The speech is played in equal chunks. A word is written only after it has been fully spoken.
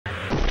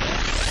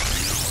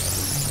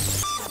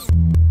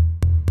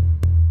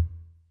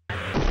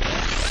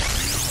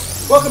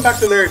Welcome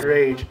back to Nerd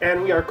Rage,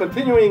 and we are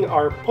continuing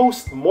our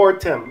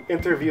post-mortem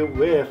interview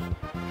with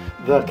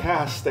the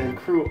cast and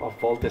crew of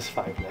Voltes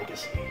 5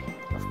 Legacy.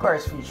 Of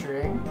course,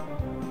 featuring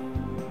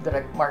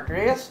Mark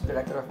Reyes,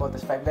 director of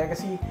Voltes 5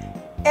 Legacy,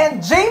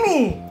 and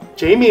Jamie!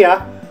 Jamie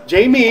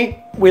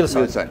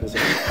Wilson. Sorry.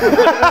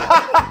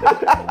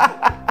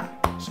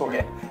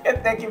 And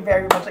thank you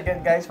very much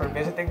again, guys, for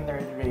visiting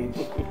Nerd Rage.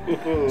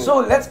 So,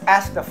 let's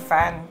ask the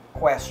fan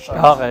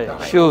questions Okay, that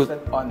I shoot.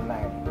 posted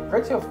online.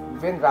 Courtesy of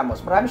Vin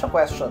Ramos. Marami siyang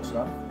questions,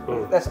 no?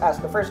 Let's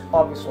ask the first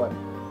obvious one.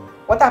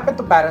 What happened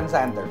to Baron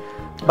Xander?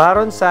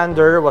 Baron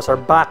Sander was our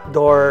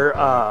backdoor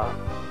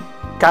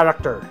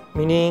character,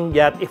 meaning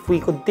that if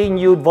we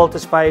continued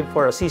Voltes 5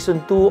 for a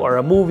season 2 or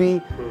a movie,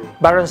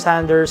 Baron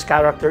Sander's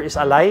character is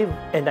alive,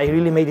 and I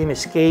really made him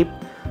escape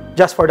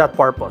just for that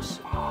purpose.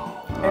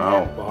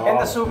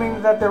 And assuming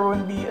that there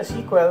won't be a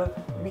sequel,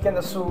 we can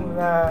assume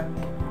na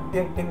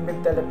in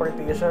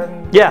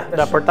mid-teleportation... Yeah,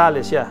 the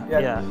Portales, yeah.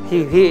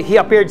 He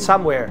appeared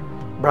somewhere.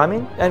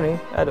 Brahmin? Anyway,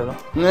 I don't know.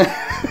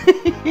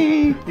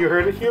 You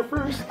heard it here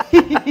first.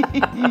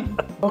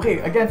 Okay,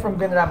 again from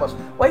Vin Ramos.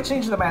 Why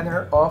change the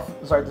manner of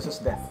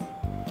Zardos' death?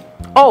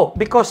 Oh,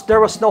 because there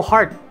was no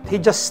heart. He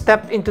just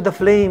stepped into the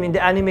flame in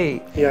the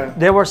anime. Yeah.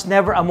 There was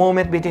never a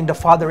moment between the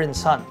father and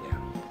son.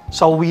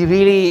 So we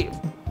really,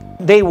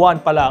 day one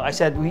pa lang, I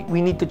said,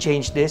 we need to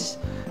change this.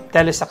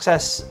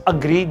 Telesuccess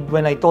agreed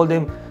when I told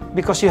him,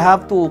 because you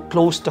have to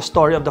close the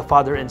story of the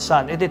father and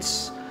son.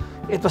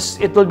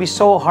 It will be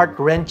so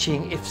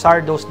heart-wrenching if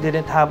Zardos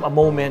didn't have a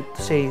moment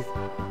to say,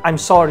 I'm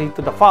sorry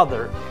to the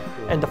father,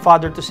 and the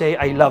father to say,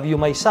 I love you,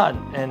 my son.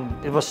 And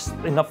it was,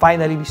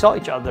 finally we saw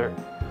each other.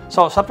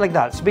 So something like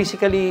that. It's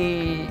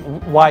basically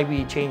why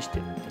we changed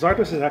it.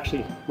 Zardos is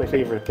actually my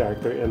favorite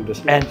character in this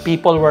series. And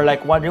people were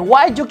like wondering,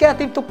 why'd you get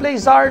him to play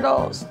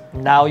Zardos?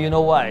 Now you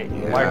know why.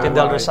 Yeah, Martin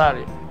Del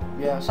Rosario.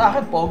 Yeah, sa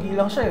akin, pogi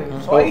lang siya eh.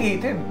 So I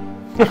hate him.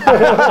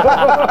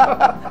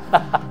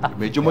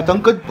 Medyo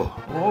matangkad po.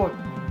 Oh,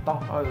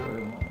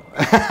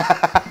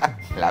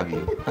 Love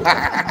you.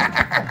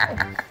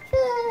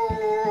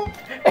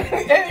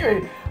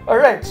 Anyway,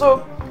 alright,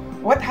 so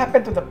what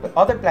happened to the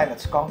other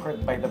planets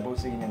conquered by the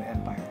Bosnian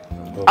Empire?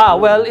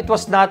 Well, it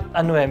was not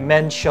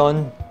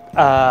mentioned,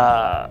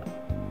 I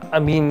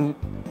mean,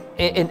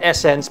 in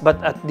essence, but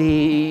at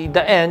the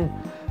end,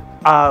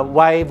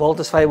 why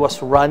Voltes 5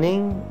 was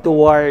running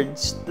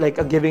towards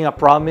giving a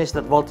promise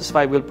that Voltes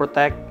 5 will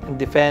protect and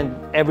defend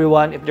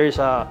everyone if there's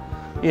a,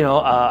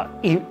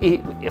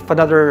 if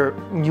another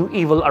new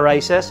evil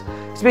arises.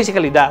 It's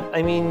basically that.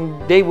 I mean,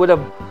 they would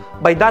have,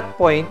 by that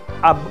point,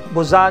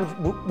 Bozan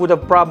would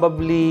have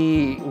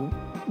probably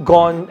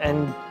gone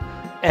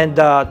and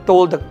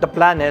told the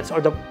planets,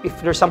 or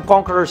if there's some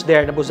conquerors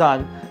there in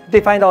Bozan, if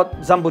they find out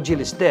Zambojil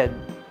is dead,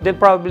 they'll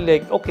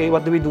probably okay,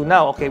 what do we do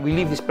now? Okay, we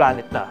leave this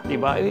planet na,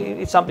 diba?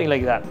 It's something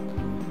like that.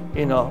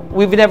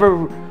 We've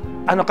never,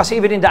 kasi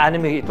even in the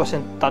anime, it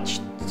wasn't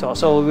touched.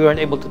 So we weren't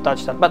able to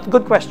touch that. But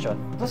good question.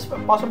 That's a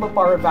possible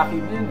power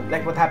vacuum,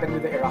 like what happened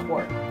with the Iraq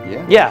War.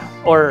 Yeah,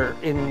 or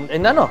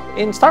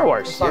in Star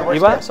Wars. Star Wars,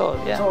 diba? yeah. So,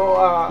 yeah. So,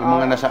 Yung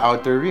mga nasa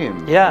outer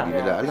rim. Yeah. Hindi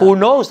nila alam. Who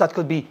knows? That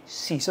could be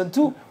season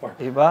 2.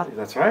 Diba?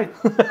 That's right.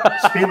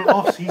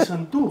 Spin-off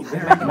season 2.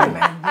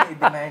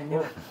 demand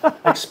nyo.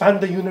 Expand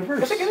the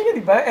universe. Kasi ganun yun,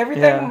 di ba?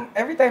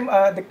 Every time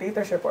a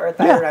dictatorship or a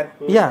tyrant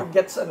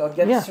gets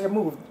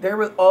removed, there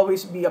will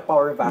always be a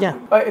power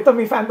vacuum. Ito,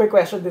 may fanboy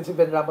question din si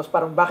Ben Ramos,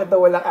 parang bakit daw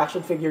walang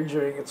action figure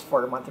during its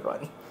 4-month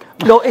run?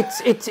 No,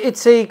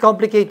 it's a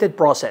complicated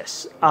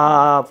process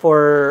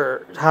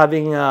for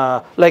having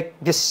like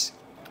this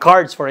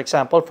cards, for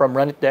example, from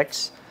Run It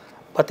Decks,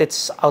 but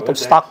it's out of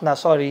stock now.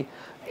 Sorry,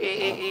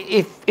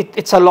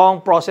 it's a long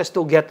process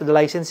to get to the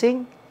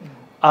licensing,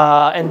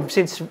 and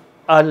since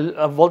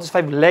Voltes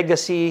 5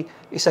 Legacy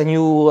is a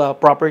new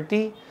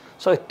property,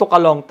 so it took a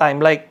long time.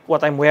 Like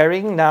what I'm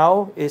wearing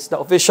now is the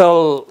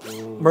official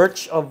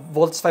merch of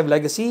Voltes 5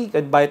 Legacy. You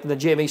can buy it in the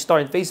GMA store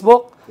and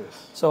Facebook.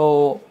 Yes.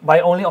 So buy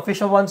only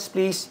official ones,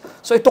 please.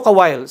 So it took a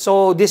while.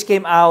 So this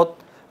came out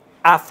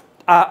after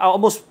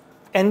almost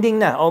ending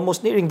na,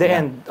 almost nearing the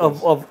end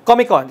of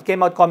Comic-Con. It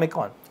came out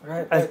Comic-Con.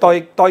 Right. And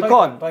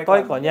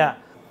Toy-Con, yeah.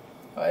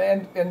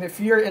 And if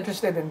you're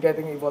interested in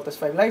getting a Voltes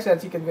 5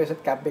 license, you can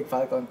visit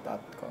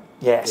capbigfalcon.com.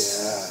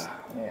 Yes.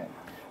 Yeah.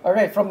 All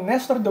right, from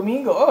Nestor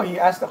Domingo. Oh, he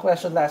asked a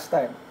question last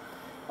time.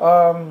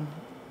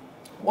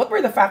 What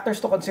were the factors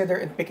to consider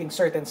in picking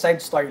certain side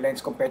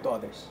storylines compared to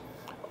others?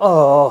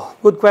 Oh,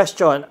 good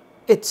question.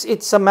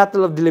 It's a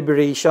matter of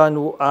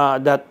deliberation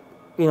that,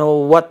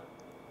 what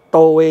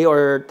Toei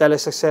or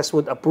Telesuccess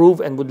would approve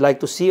and would like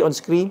to see on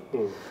screen.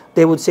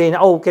 They would say,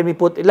 oh, can we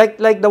put, like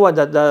the one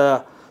that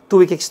the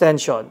 2-week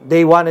extension,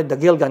 they wanted the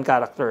Gilgan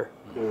character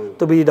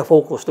to be the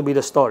focus, to be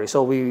the story.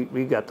 So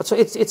we got that. So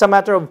it's a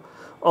matter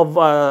of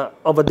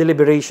a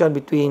deliberation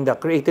between the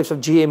creatives of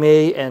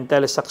GMA and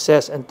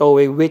Telesuccess and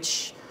Toei,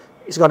 which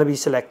is going to be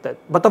selected.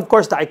 But of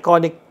course, the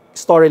iconic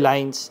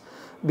storylines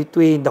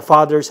between the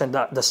fathers and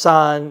the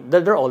son,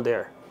 they're all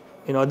there.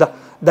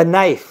 The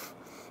knife,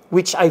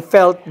 which I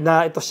felt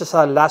na it was just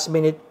a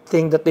last-minute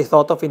thing that they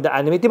thought of in the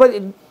anime. But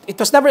it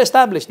was never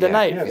established, the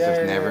knife. It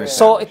was never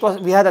So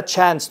we had a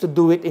chance to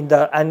do it in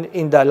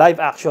the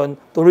live action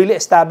to really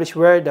establish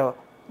where the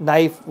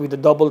knife with the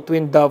double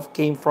twin dove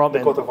came from.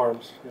 The coat of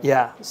arms.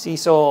 Yeah. See,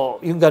 so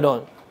yung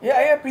ganon. Yeah,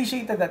 I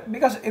appreciated that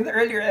because in the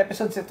earlier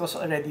episodes it was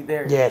already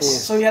there. Yes.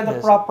 So you had the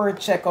proper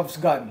Chekhov's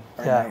gun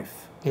or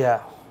knife.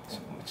 Yeah.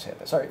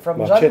 Sorry,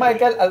 from John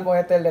Michael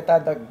Almoete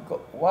Letada.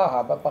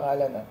 Wow, habang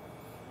pangalan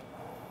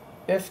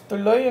If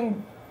tuloy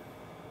yung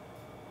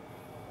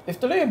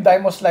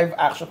Daimos live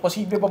action,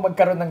 posible ba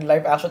magkaroon ng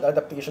live action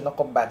adaptation ng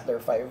Combattler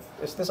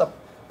 5? Is this a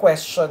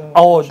question?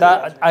 Oh,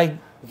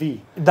 Combattler V.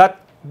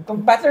 I'm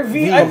Combattler so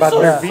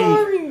V.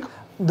 sorry.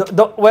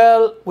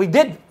 Well, we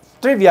did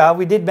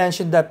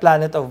mention the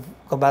planet of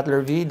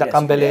Combattler V, the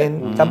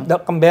Cambelian, the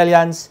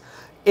Cambelians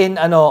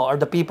or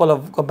the people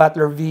of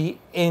Combattler V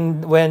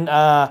when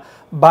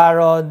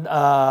Baron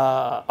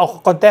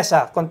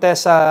Contessa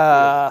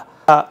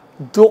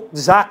Duke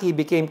Zaki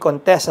became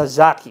Contessa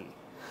Zaki.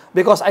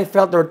 Because I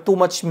felt there were too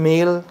much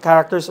male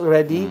characters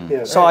already,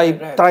 so I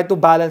tried to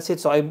balance it.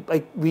 So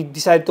we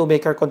decided to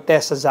make her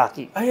Contessa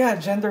Zaki.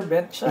 Gender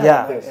bent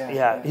siya.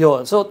 Yeah.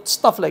 Yun. So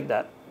stuff like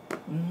that.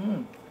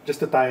 Just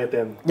to tie it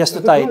in. Just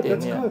to tie it in.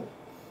 That's good.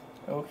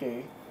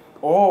 Okay.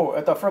 Oh,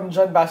 ito from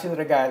John Basil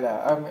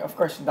Regala. Of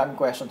course, done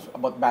questions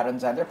about Baron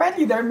Xander.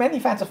 Apparently, there are many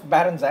fans of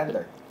Baron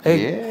Xander.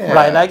 Hey,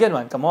 Brian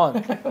Eigenman, come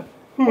on.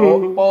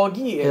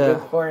 Pogi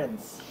with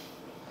horns.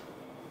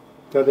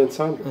 That in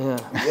Sandra. Yeah.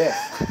 Yes.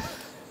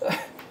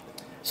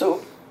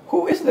 So,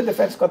 who is the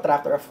defense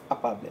contractor of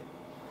Apable?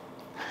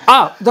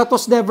 That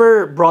was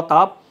never brought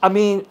up. I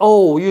mean,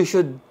 you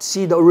should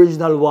see the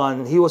original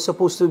one. He was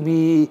supposed to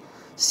be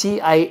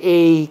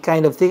CIA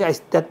kind of thing.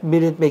 That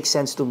didn't make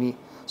sense to me.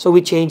 So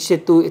we changed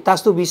it to, it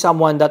has to be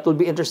someone that will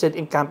be interested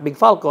in Camp Big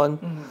Falcon.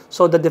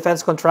 So the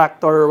defense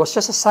contractor was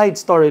just a side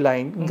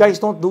storyline. Guys,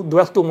 don't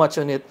dwell too much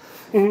on it.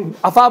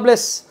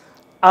 Afable's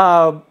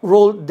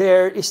role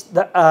there is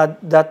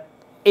that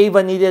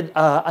Ava needed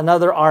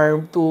another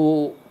arm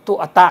to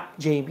attack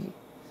Jamie.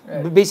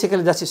 Right.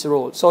 Basically, that's his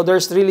role. So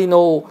there's really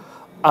no,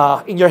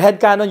 in your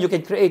headcanon, you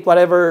can create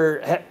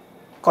whatever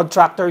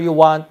contractor you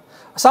want.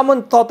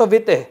 Someone thought of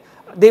it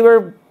They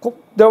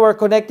were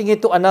connecting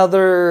it to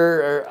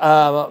another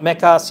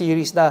mecha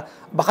series na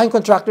baka yung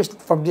contractors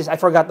from this, I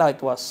forgot now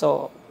it was.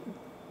 So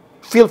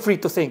feel free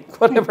to think,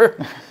 whatever.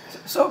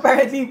 So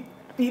apparently,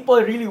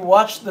 people really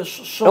watch the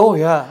show. Oh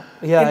yeah.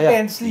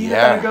 Intensely.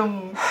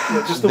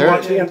 Just to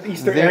watch the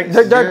Easter eggs.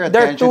 Their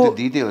attention to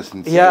detail is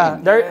insane. Yeah,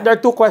 there are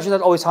two questions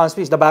that always haunts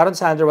me. Is the Baron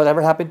Sander,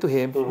 whatever happened to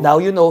him? Now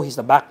you know he's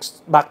the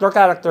backdoor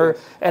character,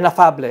 and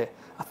Afable.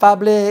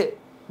 Afable,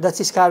 that's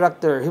his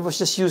character. He was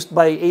just used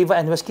by Ava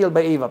and he was killed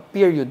by Ava.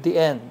 Period. The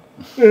end.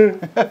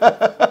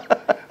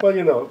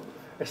 Well,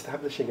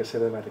 establishing a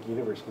cinematic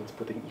universe means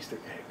putting Easter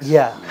eggs.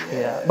 Yeah.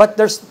 But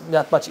there's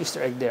not much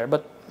Easter egg there.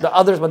 But the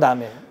others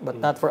madami, but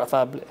not for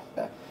Afable.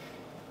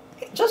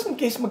 Just in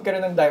case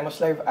magkaroon ng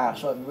Daimos live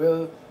action,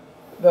 will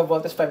the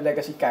Voltes 5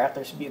 Legacy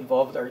characters be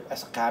involved or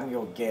as a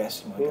cameo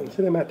guest?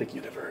 Cinematic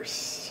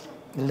universe.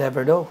 We'll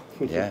never know.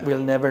 Yeah.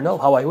 We'll never know.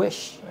 How I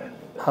wish.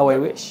 We all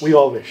wish. We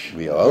all wish.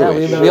 We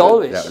all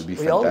wish. That would be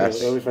We all wish.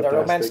 fantastic. The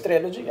romance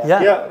trilogy.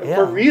 Yeah.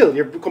 For real.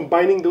 You're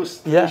combining those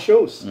three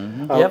shows.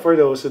 For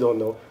those who don't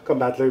know,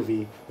 Combattler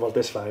V,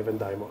 Voltes 5, and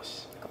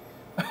Daimos.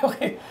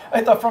 Okay.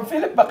 Ito, from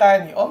Philip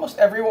Bacani, almost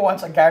everyone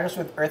wants a Garrus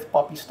with Earth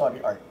Poppy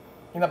story arc.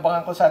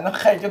 Inabangan ko sana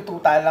kahit yung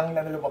tuta lang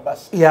na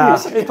lumabas. Yeah,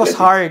 it was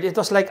hard. It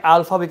was like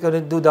Alpha. We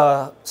couldn't do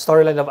the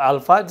storyline of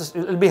Alpha.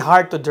 It'll be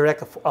hard to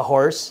direct a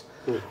horse.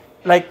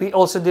 Like we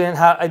also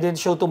I didn't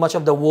show too much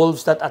of the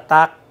wolves that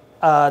attack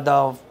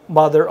the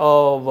mother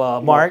of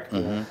Mark.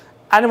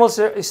 Animals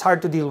is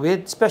hard to deal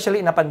with, especially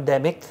in a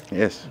pandemic.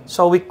 Yes.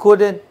 So we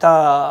couldn't.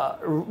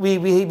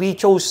 We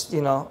chose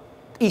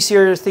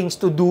easier things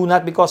to do,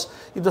 not because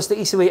it was the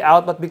easy way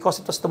out, but because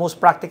it was the most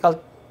practical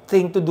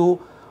thing to do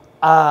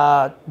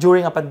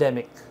during a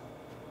pandemic.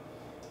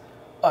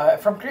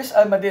 From Chris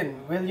Almadin,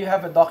 will you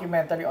have a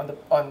documentary on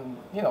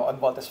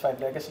Voltes 5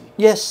 Legacy?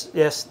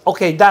 Yes.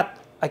 Okay, that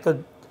I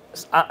could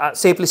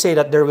safely say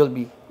that there will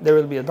be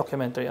a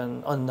documentary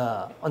on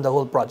the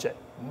whole project.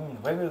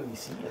 When will we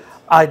see it?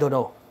 I don't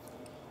know.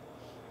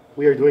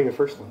 We are doing the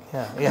first one.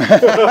 Yeah.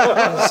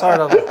 Sort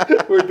of.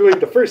 We're doing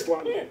the first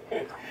one.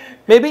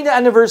 Maybe the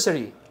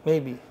anniversary.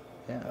 Maybe.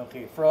 Yeah.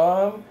 Okay.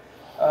 From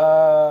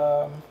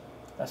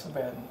nasa ba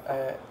yan?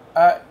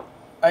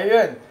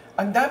 Ayun.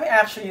 Ang dami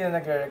actually na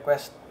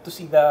nagre-request to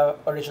see the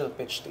original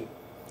pitch tape.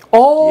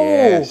 Oh.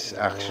 Yes,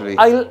 actually.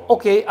 I'll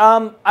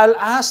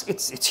ask.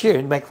 It's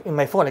here in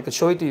my phone. I could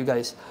show it to you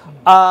guys.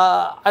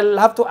 I'll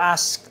have to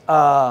ask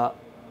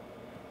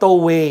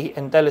Toei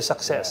and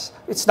Telesuccess.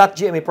 It's not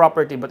GMA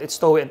property, but it's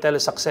Toei and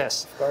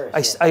Telesuccess. Of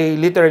course. I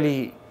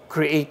literally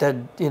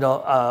created,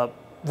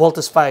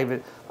 Voltes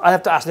 5. I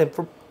have to ask them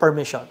for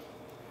permission.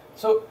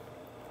 So,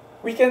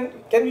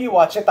 can we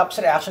watch it? Tapos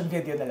reaction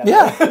video na lang.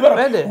 Yeah,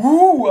 pwede.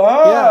 Ooh,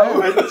 wow!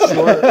 Yeah,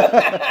 Sure.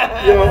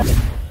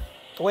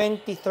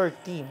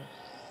 2013.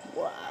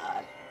 What?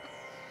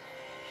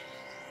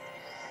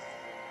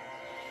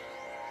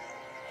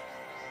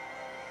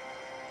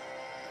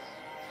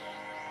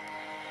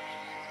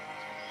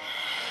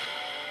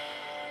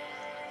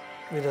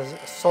 with a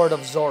sword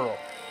of Zorro.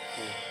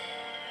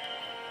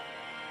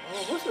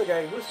 Oh, who's the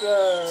guy? Who's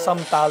the... Some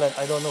talent.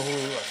 I don't know who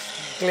he was.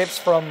 Clips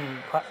from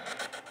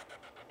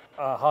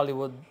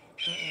Hollywood.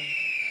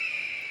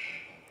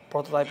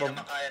 Prototype of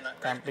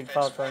Camping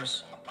Falcon.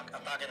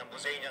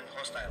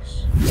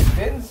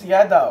 Vince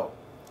Yadaw.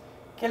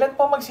 Kailan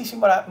po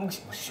magsisimula?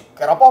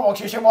 Kailan po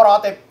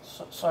magsisimula ate?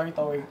 Sorry,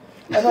 Toy.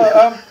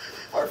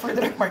 For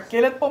the record,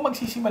 kailan po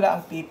magsisimula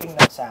ang taping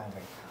ng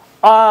Sangre?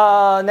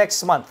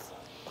 Next month.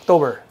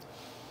 October.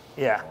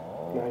 Yeah.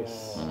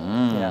 Nice.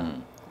 Yeah.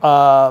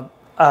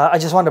 I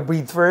just want to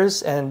breathe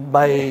first, and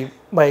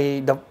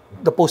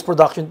the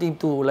post-production team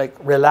to like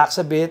relax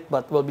a bit,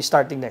 but we'll be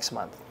starting next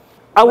month.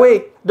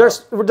 Wait,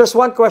 there's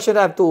one question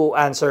I have to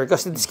answer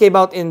because this came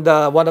out in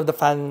one of the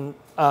fan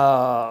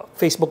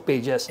Facebook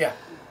pages. Yeah.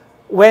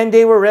 When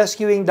they were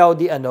rescuing daw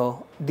the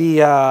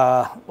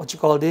what you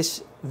call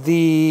this,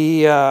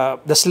 the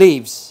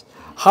slaves,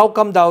 how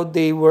come daw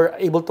they were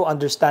able to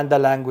understand the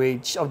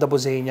language of the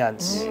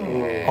Bosanians?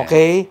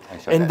 Okay?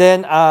 And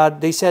then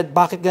they said,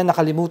 bakit nga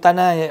nakalimutan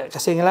na?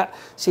 Kasi nga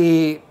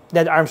si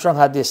Ned Armstrong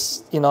had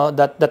this,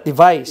 that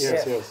device.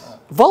 Yes.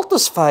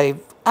 Voltus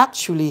 5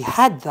 actually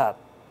had that.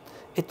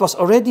 It was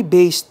already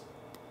based,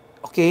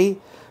 okay?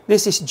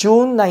 This is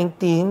June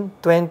 19,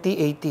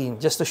 2018,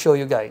 just to show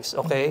you guys,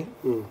 okay?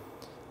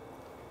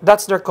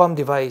 That's their comm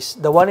device.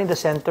 The one in the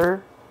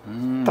center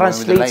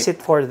translates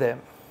it for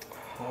them.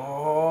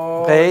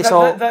 Oh. Okay,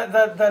 so... The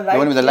light. The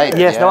one with the light.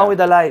 Yes, the one with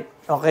the light.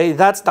 Okay,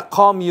 that's the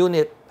comm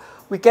unit.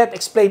 We can't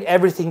explain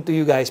everything to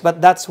you guys,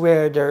 but that's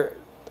where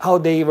how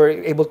they were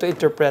able to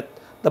interpret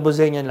the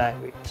Bosanian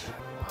language.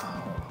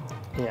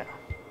 Yeah.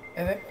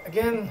 And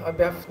again, on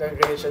behalf of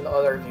Reyes and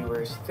all our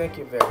viewers, thank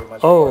you very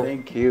much.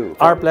 Thank you.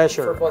 Our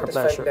pleasure. For Our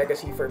pleasure.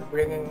 Legacy, for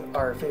bringing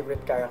our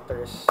favorite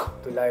characters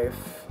to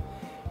life.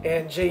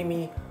 And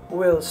Jamie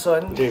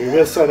Wilson.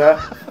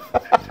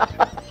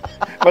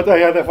 But I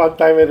had a fun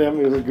time with him.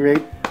 It was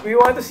great. We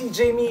want to see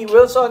Jamie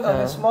Wilson on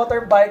his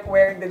motorbike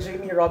wearing the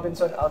Jamie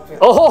Robinson outfit.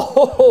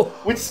 Oh!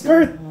 With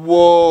skirt.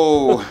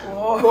 Whoa.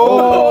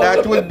 Oh.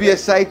 That would be a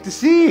sight to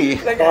see.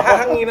 Like,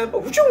 hahanginan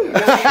po.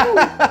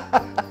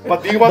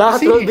 But do you want to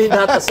see? That will be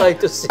not a sight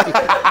to see.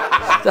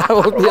 That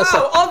will be a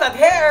sight. Wow, all that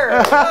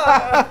hair!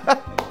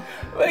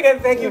 Well,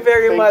 again, thank you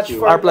very much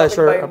for Our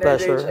pleasure, dropping by our Nerd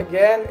pleasure. Rage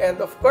again. And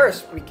of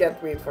course, we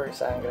can't wait for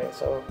Sangre.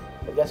 So,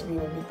 I guess we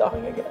will be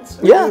talking again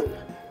soon. Yeah,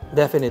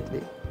 definitely.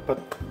 But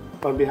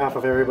on behalf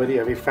of everybody,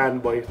 every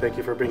fanboy, thank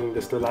you for bringing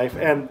this to life.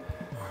 And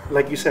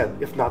like you said,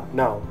 if not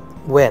now,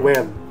 When?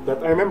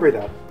 But I remember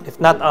that. If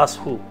not us,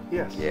 who?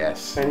 Yes.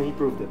 Yes. And he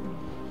proved it.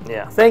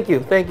 Yeah. Thank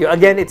you.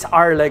 Again, it's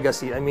our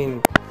legacy. I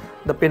mean,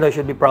 the Pinoy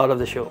should be proud of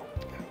the show.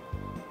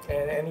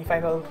 And any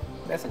final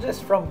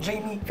messages from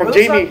Jamie? From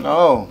Wilson? Jamie.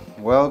 Oh,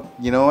 well,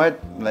 you know what?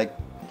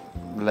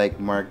 Like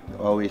Mark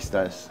always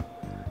does.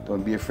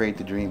 Don't be afraid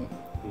to dream.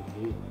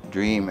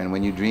 Dream, and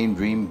when you dream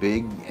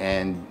big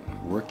and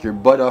work your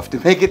butt off to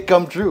make it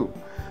come true,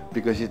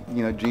 because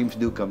dreams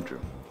do come true.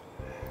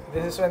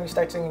 This is when we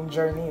start singing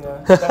Journey,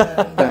 no?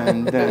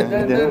 Dun, dun,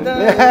 dun, dun.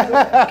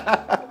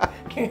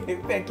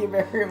 Thank you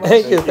very much.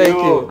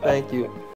 Thank you.